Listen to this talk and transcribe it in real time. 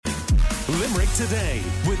Limerick Today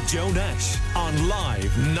with Joe Nash on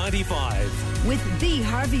Live 95. With the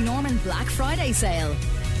Harvey Norman Black Friday sale.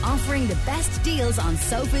 Offering the best deals on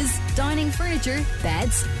sofas, dining furniture,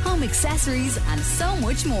 beds, home accessories and so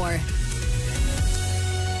much more.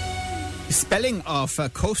 The spelling of a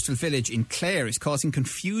coastal village in Clare is causing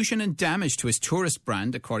confusion and damage to its tourist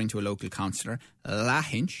brand, according to a local councillor.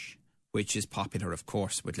 Lahinch, which is popular, of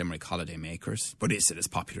course, with Limerick holiday makers. But is it as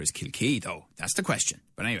popular as Kilkee, though? That's the question.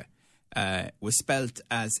 But anyway, was spelt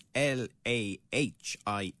as Lahinch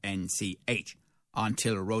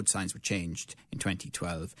until road signs were changed in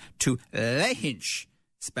 2012 to Lahinch,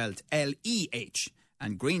 spelt Leh.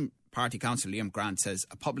 And Green Party councillor Liam Grant says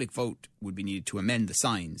a public vote would be needed to amend the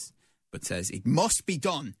signs, but says it must be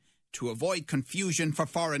done to avoid confusion for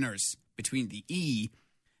foreigners between the E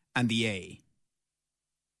and the A.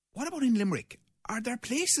 What about in Limerick? Are there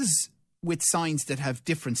places with signs that have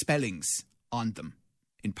different spellings on them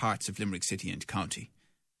in parts of Limerick City and County?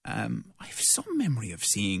 I have some memory of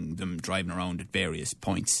seeing them driving around at various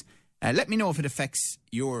points. Let me know if it affects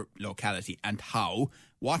your locality and how.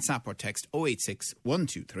 WhatsApp or text 086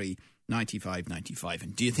 123 95 95.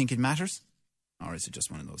 And do you think it matters? Or is it just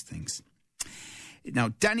one of those things? Now,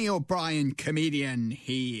 Danny O'Brien, comedian,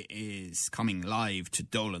 he is coming live to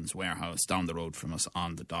Dolan's Warehouse down the road from us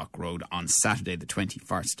on the Dock Road on Saturday the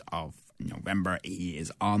 21st of November. He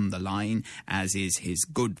is on the line, as is his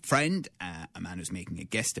good friend, a man who's making a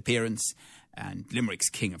guest appearance, and Limerick's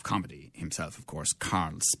king of comedy himself, of course,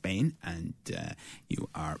 Carl Spain. And you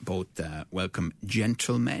are both welcome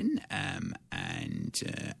gentlemen. And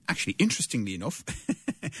actually, interestingly enough,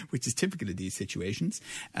 which is typical of these situations,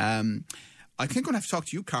 I think I'm going to have to talk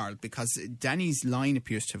to you, Carl, because Danny's line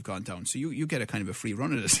appears to have gone down. So you get a kind of a free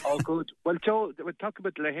run at it. Oh, good. Well, Joe, we'll talk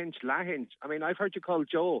about Lahinch. I mean, I've heard you called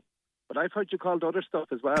Joe, but I've heard you called other stuff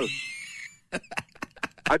as well.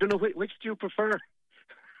 I don't know, which do you prefer?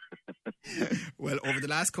 Well, over the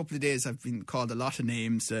last couple of days, I've been called a lot of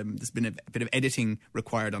names. There's been a bit of editing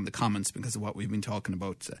required on the comments because of what we've been talking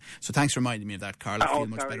about. So thanks for reminding me of that, Carl. I feel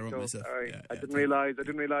much better about myself. Yeah, I didn't realise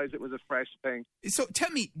it was a fresh thing. So tell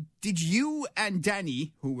me, did you and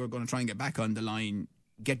Danny, who we're going to try and get back on the line,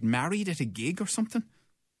 get married at a gig or something?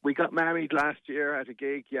 We got married last year at a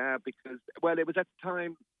gig, yeah, because, well, it was at the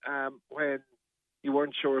time when you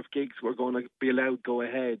weren't sure if gigs were going to be allowed to go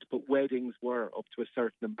ahead, but weddings were up to a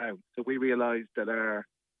certain amount. So we realised that our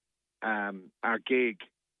gig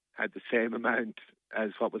had the same amount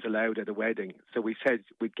as what was allowed at a wedding. So we said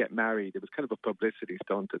we'd get married. It was kind of a publicity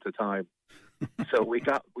stunt at the time. So we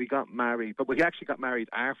got married, but we actually got married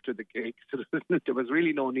after the gig. So there was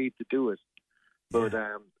really no need to do it. But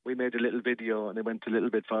we made a little video and it went a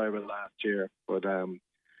little bit viral last year. But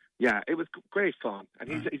yeah, it was great fun.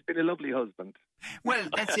 And he's been a lovely husband. Well,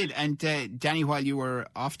 that's it. And Danny, while you were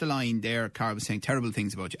off the line there, Carl was saying terrible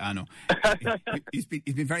things about you. I know. He's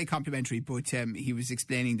been very complimentary, but he was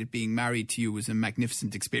explaining that being married to you was a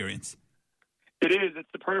magnificent experience. It is. It's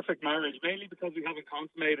the perfect marriage, mainly because we haven't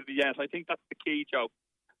consummated it yet. I think that's the key, Joe.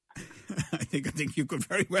 I think you could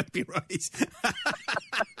very well be right.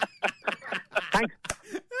 Thanks.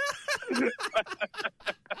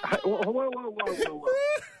 Whoa.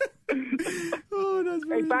 Oh, that's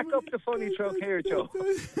very back up the funny truck here, Joe.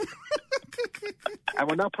 And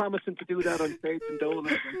we're not promising to do that on stage in Dolan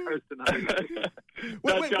in person.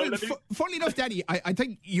 Well, funnily enough, Danny, I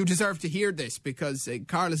think you deserve to hear this because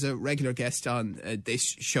Carl is a regular guest on this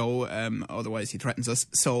show. Otherwise, he threatens us.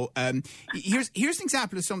 So here's an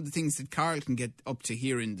example of some of the things that Carl can get up to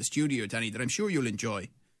here in the studio, Danny, that I'm sure you'll enjoy.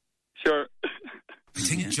 Sure. I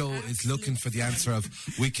think Joe is looking for the answer of,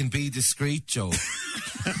 we can be discreet, Joe.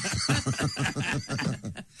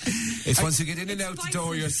 It's once you get in and out the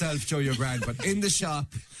door yourself, Joe, you're grand. But in the shop,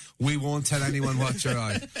 we won't tell anyone what you're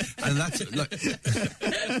on. And that's it. Look.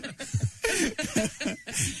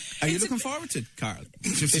 Are you looking forward to it, Carl?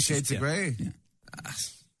 50 Shades of Grey? Yeah.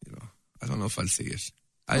 I don't know if I'll see it.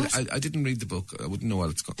 I didn't read the book. I wouldn't know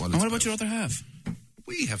what it's got. What about your other half?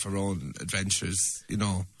 We have our own adventures, you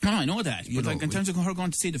know. No, I know that. But like in terms of her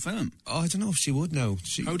going to see the film. Oh, I don't know if she would know.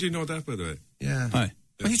 How do you know that, by the way? Yeah. Aye.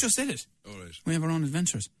 Well, he just said it. All right. We have our own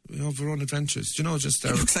adventures. We have our own adventures. Do you know, just...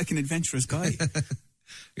 He looks like an adventurous guy.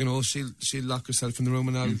 You know, she'll lock herself in the room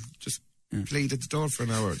and I'll just plead at the door for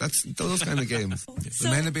an hour. That's those kind of games. The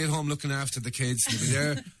men will be at home looking after the kids and they'll be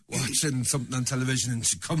there watching something on television and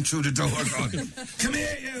she'll come through the door going, come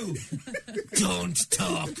here, you! Don't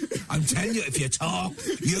talk. I'm telling you, if you talk,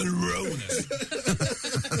 you'll ruin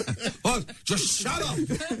it. Well, just shut up.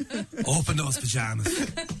 Open those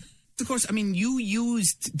pyjamas. Of course, I mean, you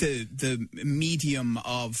used the medium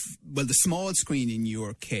of, well, the small screen in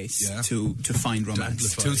your case to find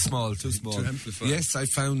romance. Too small. To amplify. Yes, I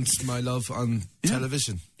found my love on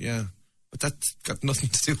television, But that's got nothing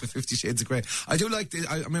to do with 50 Shades of Grey. I do like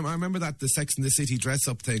I remember that the Sex and the City dress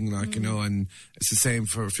up thing, like, you know, and it's the same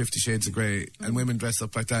for 50 Shades of Grey, and women dress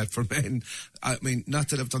up like that. For men, I mean, not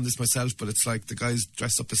that I've done this myself, but it's like the guys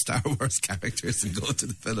dress up as Star Wars characters and go to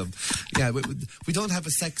the film. Yeah, we don't have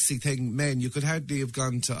a sexy thing, men. You could hardly have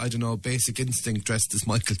gone to, I don't know, Basic Instinct dressed as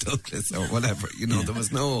Michael Douglas or whatever, you know.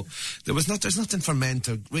 There's nothing for men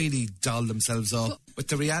to really doll themselves up. But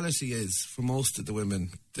the reality is, for most of the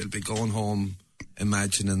women, they'll be going home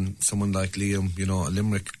imagining someone like Liam, you know, a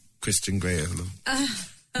Limerick Christian Grey.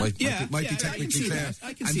 Might be technically clear.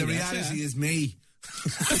 And the reality is me.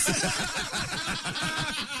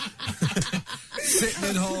 Sitting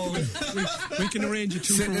at home. We can arrange a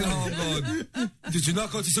two Sitting at home going, did you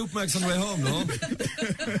not go to Supermax on the way home,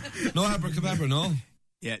 no? No abracadabra, no?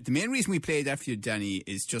 Yeah, the main reason we played that for you, Danny,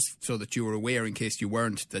 is just so that you were aware, in case you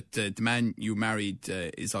weren't, that the man you married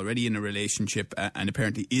is already in a relationship and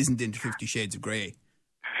apparently isn't into 50 Shades of Grey.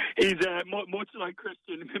 He's much like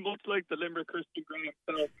Christian, much like the Limerick Christian Grey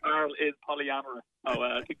himself. Carl is polyamorous. So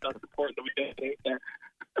I think that's important that we get out there.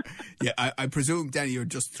 Yeah, I presume, Danny, you're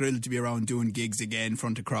just thrilled to be around doing gigs again, in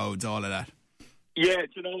front of crowds, all of that. Yeah,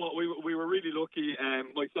 do you know what? We were really lucky.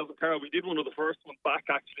 Myself and Carl, we did one of the first ones back,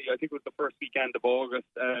 actually. I think it was the first weekend of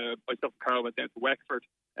August. Myself and Carl went down to Wexford.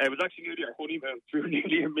 It was actually nearly our honeymoon. We were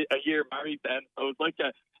nearly a year married then. So it was like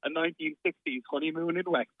a 1960s honeymoon in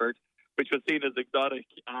Wexford, which was seen as exotic.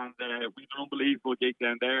 And we had an unbelievable gig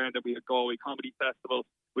down there. And then we had Galway Comedy Festival.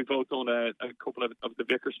 We both done a couple of the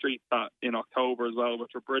Vicar Street in October as well,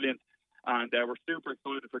 which were brilliant. And we're super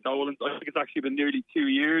excited for Dolan's. I think it's actually been nearly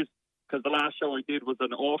 2 years, because the last show I did was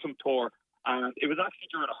an autumn tour, and it was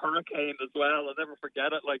actually during a hurricane as well. I'll never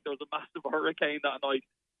forget it. Like, there was a massive hurricane that night.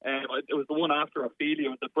 It was the one after Ophelia.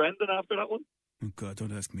 Was it Brendan after that one? Oh, God,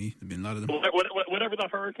 don't ask me. There've been a lot of them. Whatever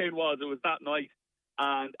that hurricane was, it was that night.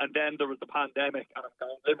 And then there was the pandemic, and I'm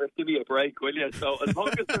going, Limerick, give me a break, will you? So as long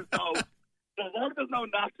as there's no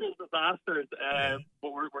natural disasters,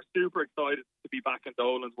 but we're super excited to be back in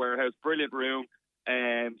Dolan's Warehouse. Brilliant room.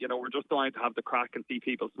 You know, we're just dying to have the crack and see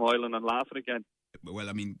people smiling and laughing again. Well,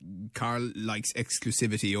 I mean, Carl likes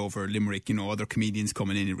exclusivity over Limerick. You know, other comedians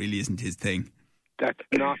coming in, it really isn't his thing. That's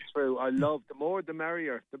not true. I love the more the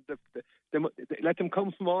merrier. Let them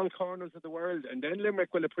come from all corners of the world, and then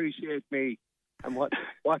Limerick will appreciate me and what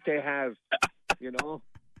they have. You know,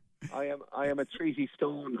 I am a treaty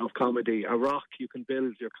stone of comedy, a rock you can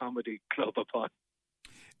build your comedy club upon.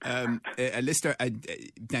 A listener,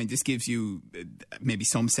 now this gives you maybe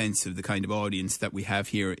some sense of the kind of audience that we have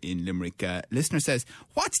here in Limerick. Listener says,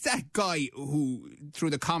 what's that guy who, through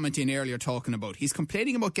the comment in earlier, talking about? He's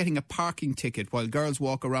complaining about getting a parking ticket while girls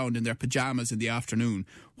walk around in their pyjamas in the afternoon.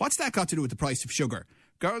 What's that got to do with the price of sugar?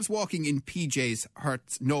 Girls walking in PJs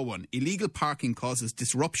hurts no one. Illegal parking causes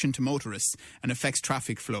disruption to motorists and affects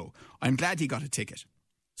traffic flow. I'm glad he got a ticket.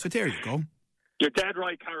 So there you go. You're dead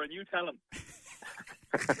right, Karen. You tell him.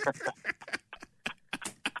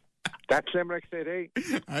 That's Limerick City.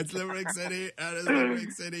 That's Limerick City. That is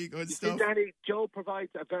Limerick City. Good stuff. See, Danny, Joe provides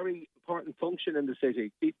a very important function in the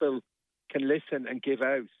city. People can listen and give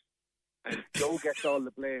out, and Joe gets all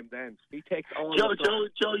the blame. Then he takes all. Joe,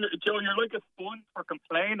 you're like a sponge for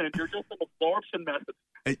complaining. You're just an absorption method.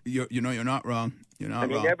 You're not wrong. You're not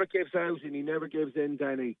wrong. He never gives out and he never gives in,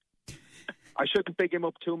 Danny. I shouldn't big him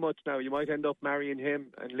up too much now. You might end up marrying him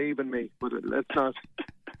and leaving me, but let's not.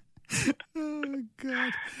 Oh,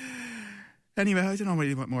 God. Anyway, I don't know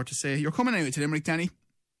really what more to say. You're coming anyway to Limerick, Danny?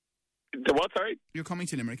 The what, sorry? You're coming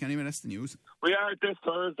to Limerick anyway, that's the news. We are this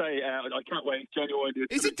Thursday. I can't wait. Genuinely.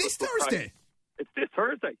 Is it this Thursday? It's this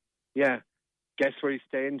Thursday. Yeah. Guess where he's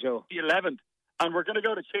staying, Joe? The 11th. And we're going to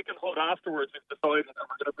go to Chicken Hut afterwards, we've decided, and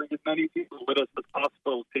we're going to bring as many people with us as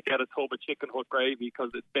possible to get a tub of Chicken Hut gravy,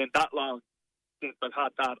 because it's been that long since I've had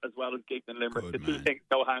that, as well as gigs in Limerick. Good the two man. things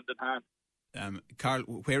go hand in hand. Carl,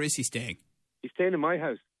 where is he staying? He's staying in my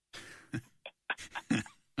house.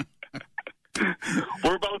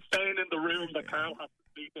 We're both staying in the room that Carl has to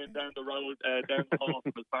sleep in down the road, down the hall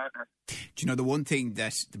from his partner. Do you know, the one thing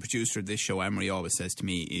that the producer of this show, Emery, always says to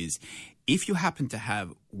me is, if you happen to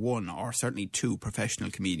have one or certainly two professional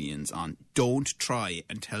comedians on, don't try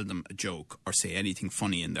and tell them a joke or say anything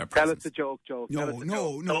funny in their presence. Tell us the joke, Joe.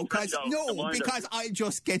 Because I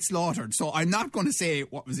just get slaughtered. So I'm not going to say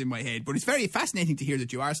what was in my head. But it's very fascinating to hear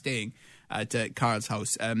that you are staying at Carl's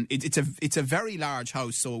house. It's a very large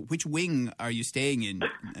house. So which wing are you staying in?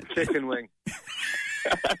 Chicken wing.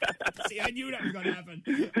 See, I knew that was going to happen.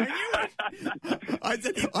 I knew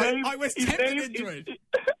it. I was tempted into it.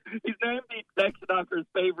 He's named the ex-knocker's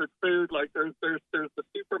favourite food. Like there's the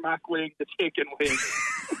Super Mac wing, the chicken wing.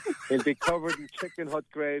 He'll be covered in chicken hut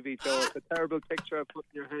gravy, Joe. It's a terrible picture I put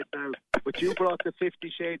in your head now. But you brought the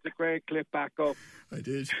 50 Shades of Grey clip back up. I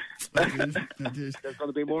did. There's going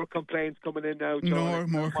to be more complaints coming in now, Joe.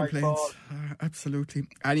 More complaints. Absolutely.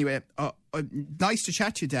 Anyway, nice to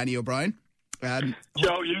chat to you, Danny O'Brien.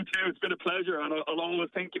 Joe, you too. It's been a pleasure, and I'll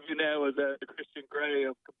always think of you now as the Christian Grey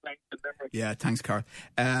of complaints and Limerick. Yeah, thanks, Carl.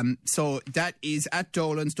 So that is at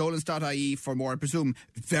Dolan's, dolans.ie for more. I presume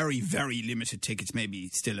very, very limited tickets may be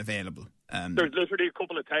still available. There's literally a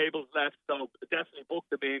couple of tables left, so definitely book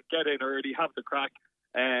them in, get in early, have the crack.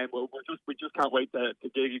 We just can't wait to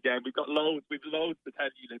gig again. We've loads to tell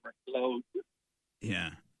you, Limerick, loads.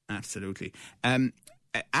 Yeah, absolutely.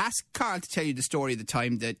 Ask Carl to tell you the story of the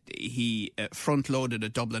time that he front-loaded a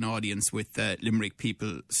Dublin audience with Limerick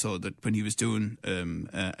people so that when he was doing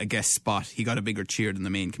a guest spot, he got a bigger cheer than the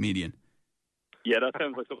main comedian. Yeah, that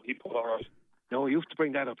sounds like something he'd put all right. No, you have to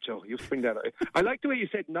bring that up, Joe. You have to bring that up. I like the way you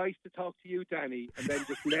said, nice to talk to you, Danny, and then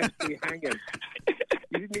just left me hanging.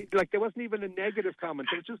 You didn't, there wasn't even a negative comment.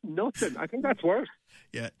 There was just nothing. I think that's worse.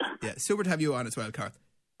 Yeah. Super to have you on as well, Carl.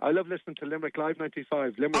 I love listening to Limerick Live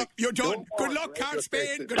 95. Limerick. Oh, you're done. Good luck, Carl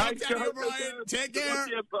Spain. Good luck, Danny O'Brien. Take care.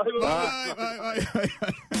 Bye.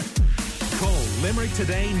 Call Limerick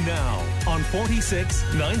today now on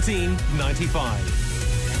 46 19 95.